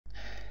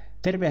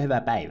Terve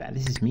hyvää päivää,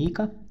 this is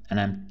Mika, and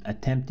I'm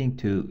attempting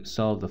to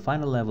solve the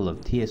final level of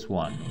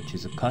TS1, which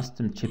is a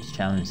custom chips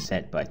challenge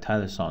set by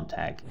Tyler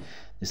Sontag.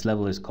 This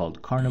level is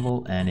called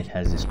Carnival, and it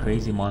has this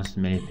crazy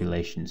monster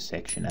manipulation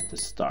section at the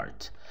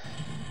start.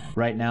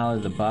 Right now,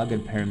 the bug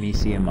and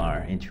paramecium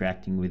are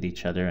interacting with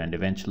each other, and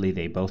eventually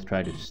they both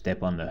try to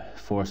step on the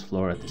force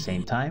floor at the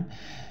same time,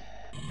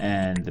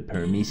 and the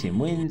paramecium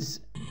wins,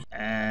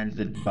 and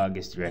the bug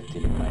is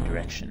directed in my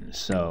direction,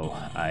 so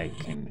I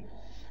can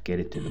get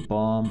it to the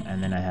bomb,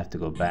 and then I have to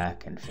go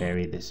back and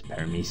ferry this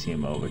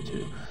paramecium over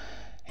to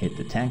hit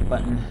the tank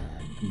button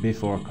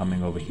before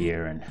coming over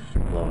here and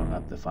blowing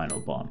up the final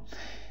bomb.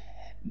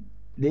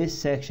 This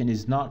section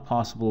is not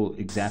possible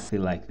exactly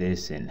like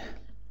this in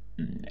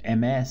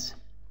MS.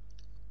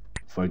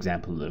 For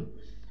example, the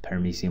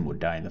paramecium would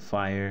die in the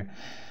fire.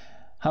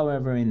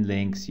 However, in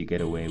Lynx you get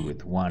away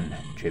with one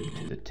trip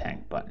to the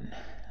tank button.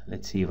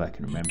 Let's see if I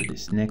can remember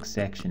this next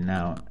section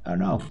now. Oh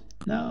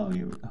no,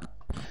 here we go.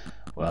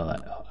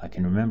 Well, I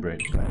can remember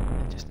it, but I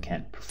just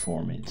can't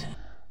perform it.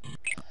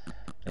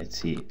 Let's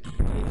see,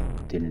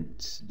 it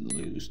didn't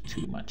lose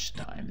too much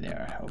time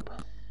there, I hope.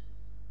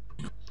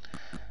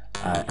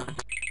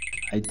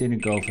 I didn't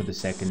go for the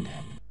second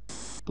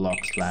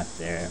block slap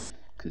there,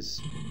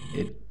 because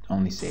it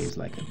only saves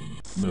like a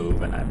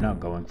move, and I'm not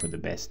going for the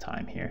best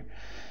time here.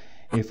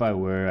 If I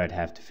were, I'd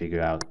have to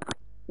figure out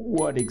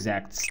what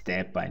exact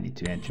step I need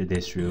to enter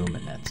this room,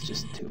 and that's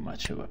just too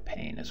much of a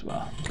pain as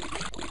well.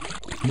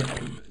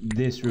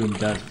 This room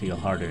does feel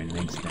harder in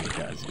Lynx than it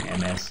does in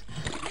MS.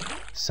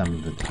 Some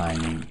of the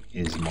timing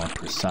is more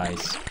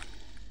precise.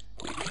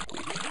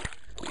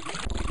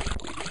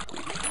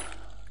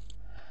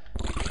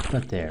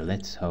 But there,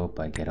 let's hope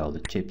I get all the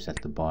chips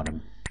at the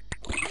bottom.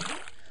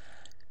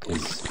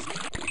 Because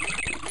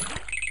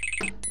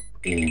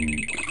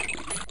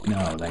no,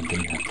 I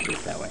didn't have to do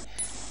it that way.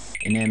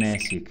 In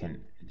MS you can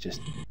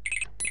just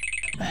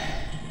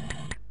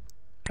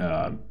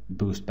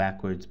boost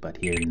backwards, but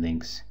here in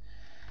Lynx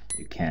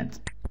you can't.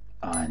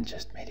 Oh, and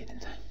just made it in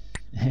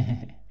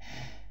time.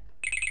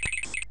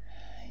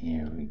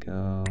 Here we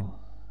go.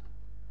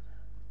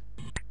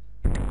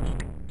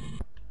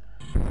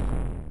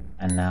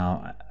 And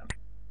now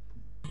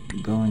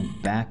going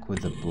back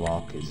with the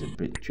block is a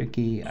bit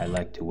tricky. I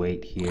like to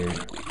wait here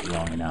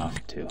long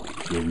enough to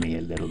give me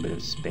a little bit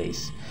of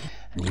space.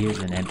 And here's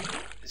a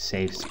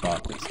safe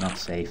spot that's not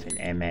safe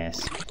in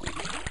MS.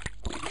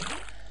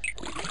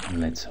 And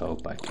let's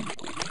hope I can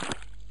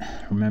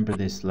remember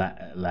this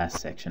last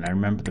section. I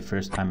remember the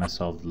first time I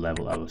solved the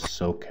level, I was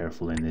so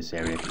careful in this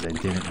area because I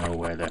didn't know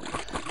where the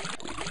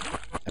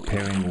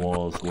appearing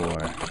walls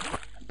were.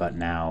 But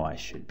now I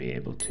should be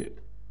able to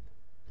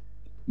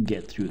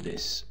get through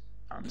this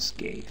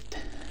unscathed.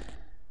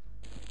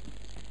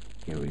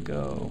 Here we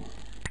go.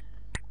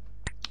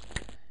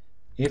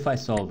 If I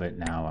solve it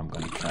now, I'm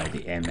going to try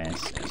the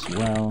MS as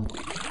well.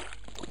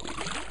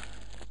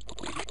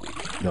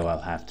 Though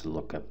I'll have to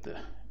look up the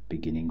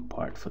beginning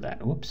part for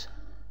that. Whoops.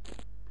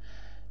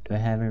 Do I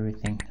have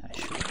everything? I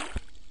should.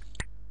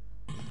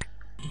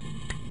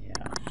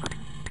 Yeah.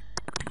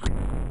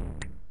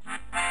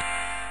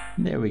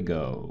 There we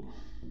go.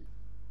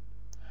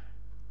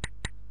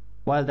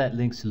 While that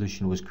Lynx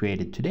solution was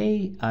created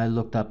today, I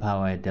looked up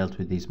how I dealt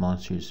with these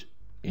monsters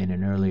in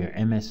an earlier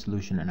MS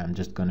solution, and I'm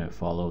just going to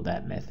follow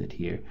that method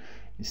here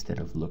instead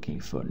of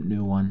looking for a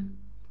new one,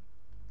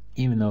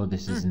 even though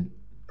this isn't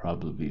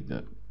probably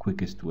the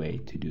quickest way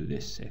to do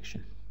this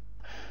section.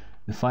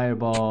 The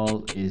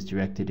fireball is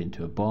directed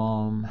into a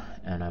bomb,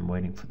 and I'm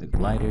waiting for the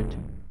glider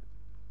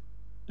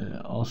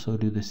to also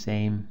do the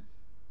same,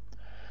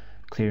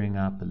 clearing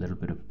up a little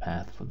bit of a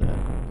path for the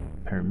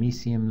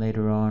paramecium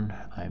later on.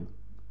 I'm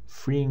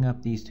freeing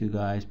up these two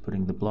guys,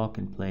 putting the block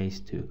in place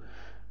to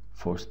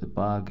force the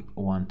bug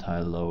one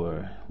tile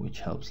lower,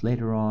 which helps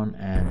later on,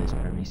 and this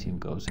paramecium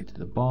goes into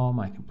the bomb.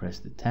 I can press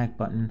the tank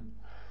button.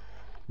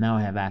 Now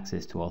I have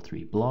access to all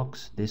three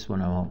blocks. This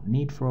one I won't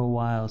need for a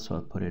while, so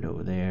I'll put it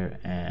over there,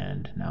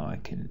 and now I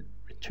can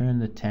return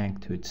the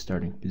tank to its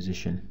starting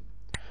position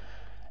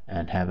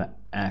and have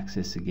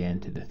access again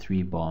to the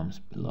three bombs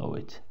below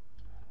it.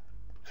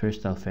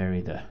 First I'll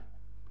ferry the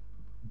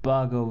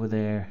bug over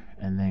there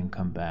and then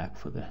come back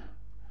for the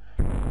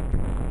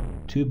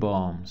two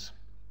bombs.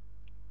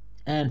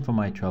 And for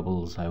my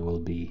troubles I will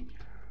be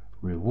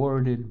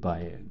rewarded by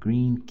a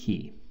green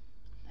key.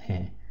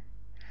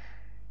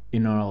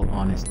 In all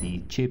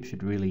honesty, Chip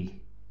should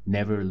really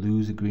never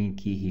lose a green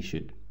key. He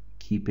should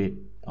keep it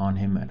on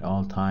him at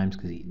all times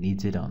because he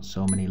needs it on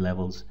so many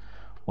levels.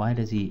 Why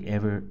does he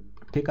ever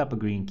pick up a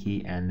green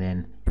key and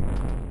then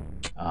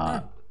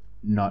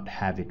not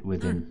have it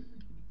with him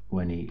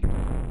when he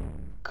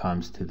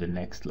comes to the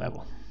next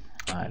level?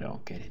 I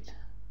don't get it.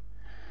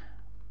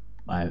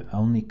 I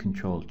only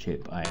control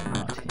Chip, I am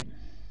not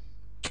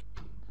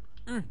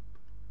him.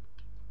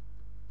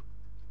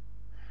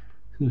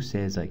 Who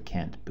says I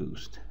can't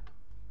boost?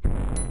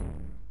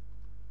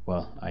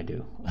 Well, I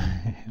do.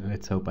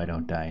 Let's hope I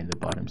don't die in the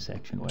bottom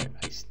section where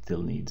I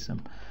still need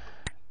some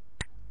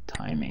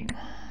timing.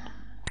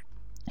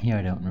 Here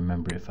I don't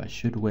remember if I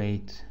should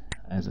wait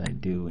as I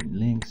do in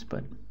Lynx,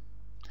 but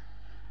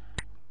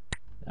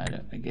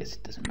I guess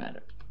it doesn't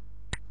matter.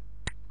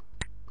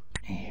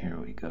 Here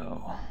we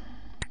go.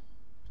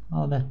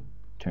 Oh, that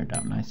turned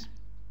out nice.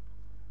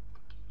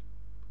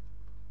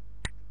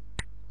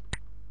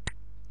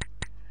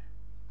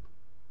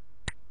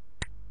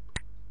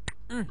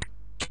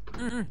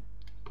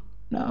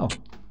 No.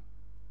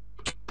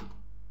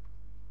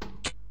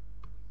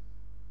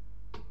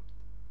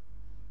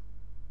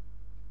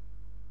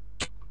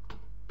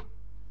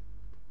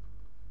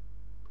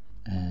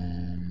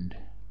 And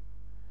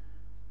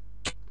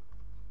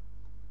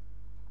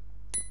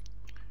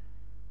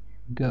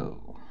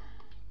go.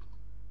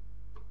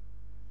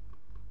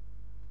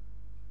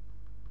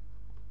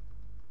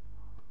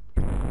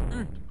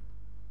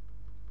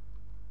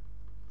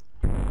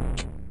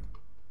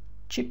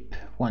 Chip,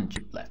 one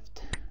chip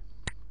left.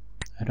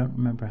 I don't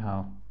remember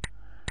how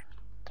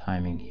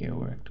timing here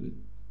worked with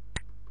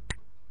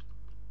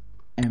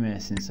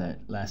MS since I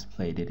last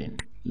played it in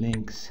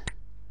Lynx.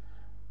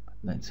 But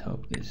let's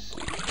hope this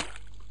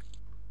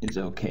is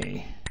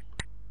okay.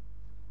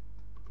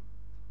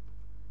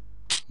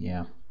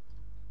 Yeah.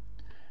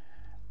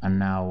 And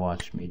now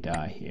watch me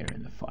die here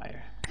in the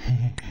fire.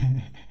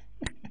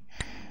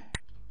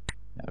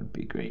 That would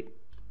be great.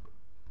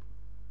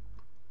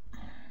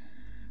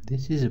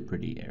 This is a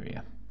pretty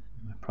area.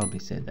 I probably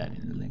said that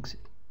in the Lynx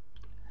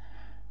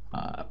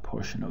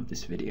portion of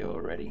this video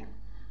already.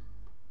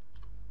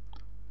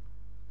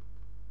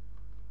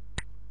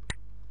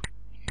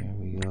 Here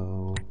we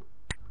go.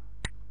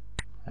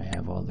 I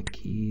have all the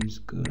keys,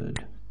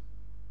 good.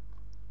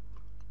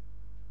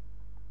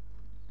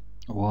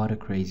 What a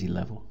crazy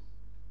level.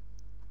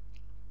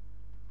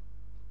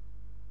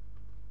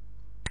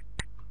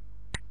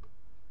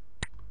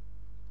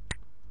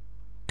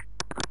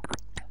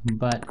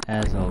 But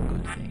as all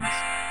good things,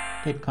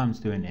 it comes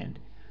to an end.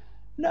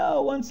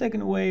 No, 1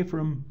 second away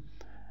from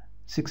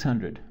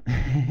 600.